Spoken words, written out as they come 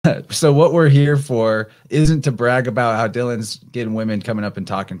So what we're here for isn't to brag about how Dylan's getting women coming up and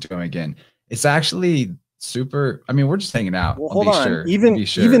talking to him again. It's actually super. I mean, we're just hanging out. Well, hold on. Sure.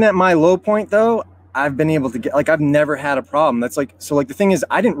 Even at my low point, though, I've been able to get, like, I've never had a problem. That's like, so like the thing is,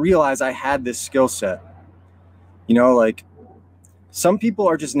 I didn't realize I had this skill set. You know, like some people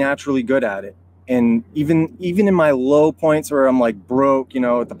are just naturally good at it. And even in my low points where I'm like broke, you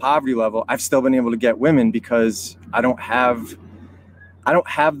know, at the poverty level, I've still been able to get women because I don't have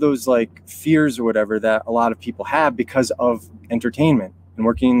those like fears or whatever that a lot of people have because of entertainment and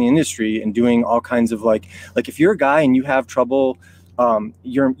working in the industry and doing all kinds of like if you're a guy and you have trouble,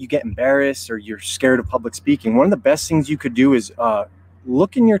 you get embarrassed or you're scared of public speaking, one of the best things you could do is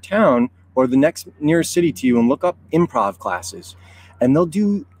look in your town or the next nearest city to you and look up improv classes, and they'll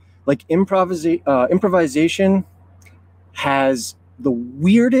do like improvisation has the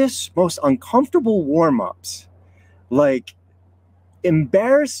weirdest, most uncomfortable warm-ups, like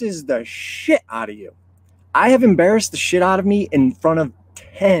embarrasses the shit out of you. I have embarrassed the shit out of me in front of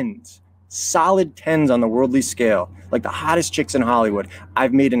solid tens on the worldly scale, like the hottest chicks in Hollywood.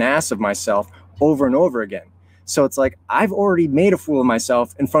 I've made an ass of myself over and over again. So it's like, I've already made a fool of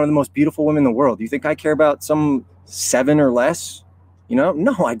myself in front of the most beautiful women in the world. Do you think I care about some 7 or less? You know,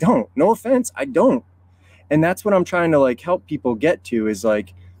 no, I don't. No offense, I don't. And that's what I'm trying to like help people get to is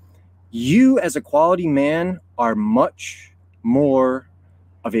like, you as a quality man are much more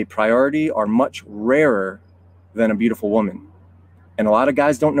of a priority, are much rarer than a beautiful woman. And a lot of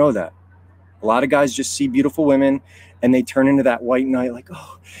guys don't know that. A lot of guys just see beautiful women and they turn into that white knight like,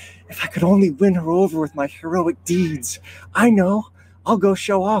 oh, if I could only win her over with my heroic deeds, I know I'll go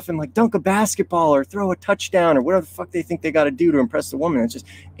show off and like dunk a basketball or throw a touchdown or whatever the fuck they think they got to do to impress the woman. It's just,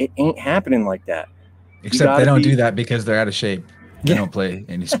 it ain't happening like that. Except they don't do that because they're out of shape. They don't play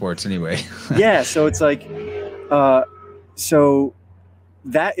any sports anyway. Yeah. So it's like, so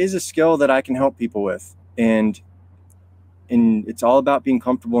that is a skill that I can help people with. And it's all about being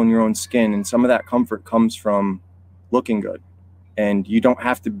comfortable in your own skin. And some of that comfort comes from looking good. And you don't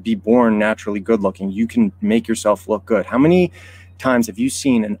have to be born naturally good looking. You can make yourself look good. How many times have you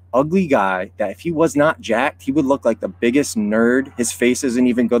seen an ugly guy that if he was not jacked, he would look like the biggest nerd? His face isn't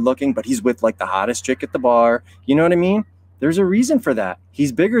even good looking, but he's with like the hottest chick at the bar. You know what I mean? There's a reason for that.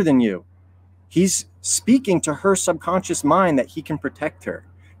 He's bigger than you. He's speaking to her subconscious mind that he can protect her,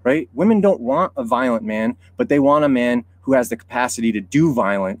 right? Women don't want a violent man, but they want a man who has the capacity to do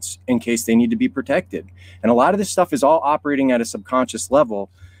violence in case they need to be protected. And a lot of this stuff is all operating at a subconscious level.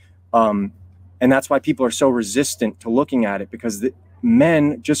 And that's why people are so resistant to looking at it, because the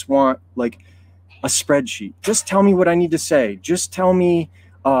men just want like a spreadsheet. Just tell me what I need to say. Just tell me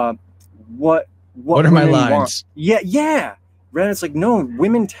what are my lines? Want. Yeah. Right? It's like, no,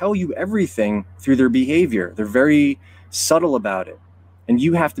 women tell you everything through their behavior. They're very subtle about it. And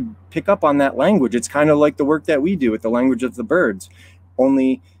you have to pick up on that language. It's kind of like the work that we do with the language of the birds.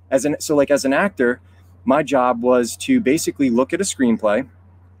 Only as an actor, my job was to basically look at a screenplay,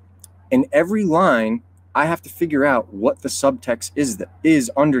 and every line I have to figure out what the subtext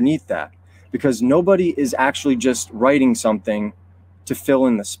is underneath that, because nobody is actually just writing something to fill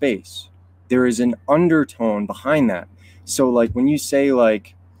in the space. There is an undertone behind that. So like when you say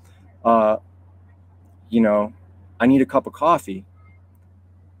like, you know, I need a cup of coffee,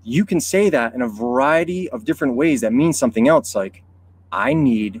 you can say that in a variety of different ways that means something else. Like, I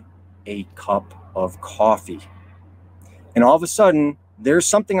need a cup of coffee. And all of a sudden, there's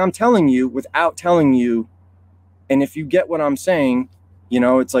something I'm telling you without telling you. And if you get what I'm saying, you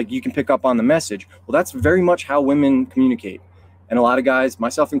know, it's like you can pick up on the message. Well, that's very much how women communicate. And a lot of guys,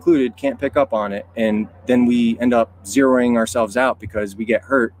 myself included, can't pick up on it. And then we end up zeroing ourselves out because we get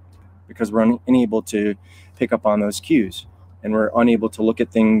hurt because we're unable to pick up on those cues. And we're unable to look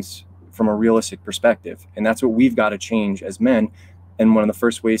at things from a realistic perspective. And that's what we've got to change as men. And one of the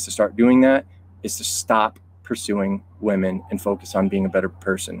first ways to start doing that is to stop pursuing women and focus on being a better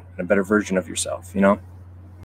person and a better version of yourself, you know?